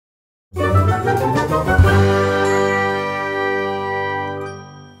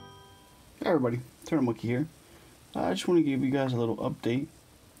everybody, Turtle Monkey here. I just want to give you guys a little update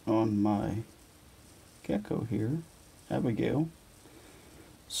on my gecko here, Abigail.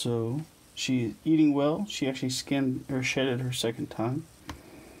 So she's eating well. She actually skinned or shedded her second time.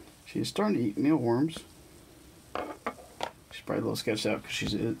 She's starting to eat mealworms. She's probably a little sketched out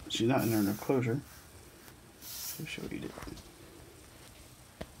because she's not in her enclosure. So she'll eat it.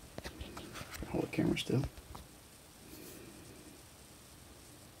 Hold the camera still.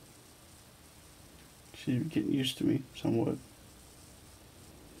 She's getting used to me somewhat.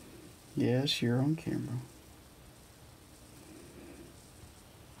 Yes, you're on camera.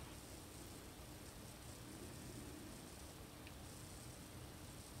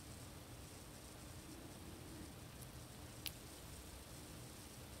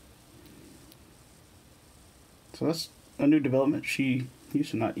 So that's a new development. She used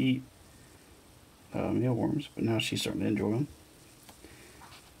to not eat mealworms, but now she's starting to enjoy them.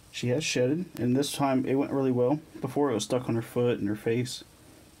 She has shedded, and this time it went really well. Before it was stuck on her foot and her face.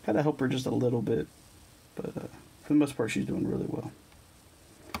 Had to help her just a little bit, but for the most part she's doing really well.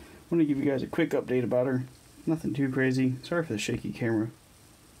 I want to give you guys a quick update about her. Nothing too crazy. Sorry for the shaky camera.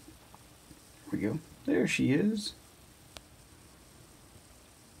 Here we go. There she is.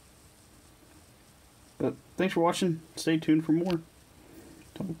 But thanks for watching. Stay tuned for more.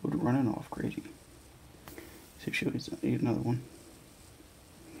 Don't go to running off crazy. See if she'll eat another one.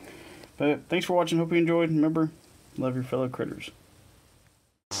 But thanks for watching. Hope you enjoyed. Remember, love your fellow critters.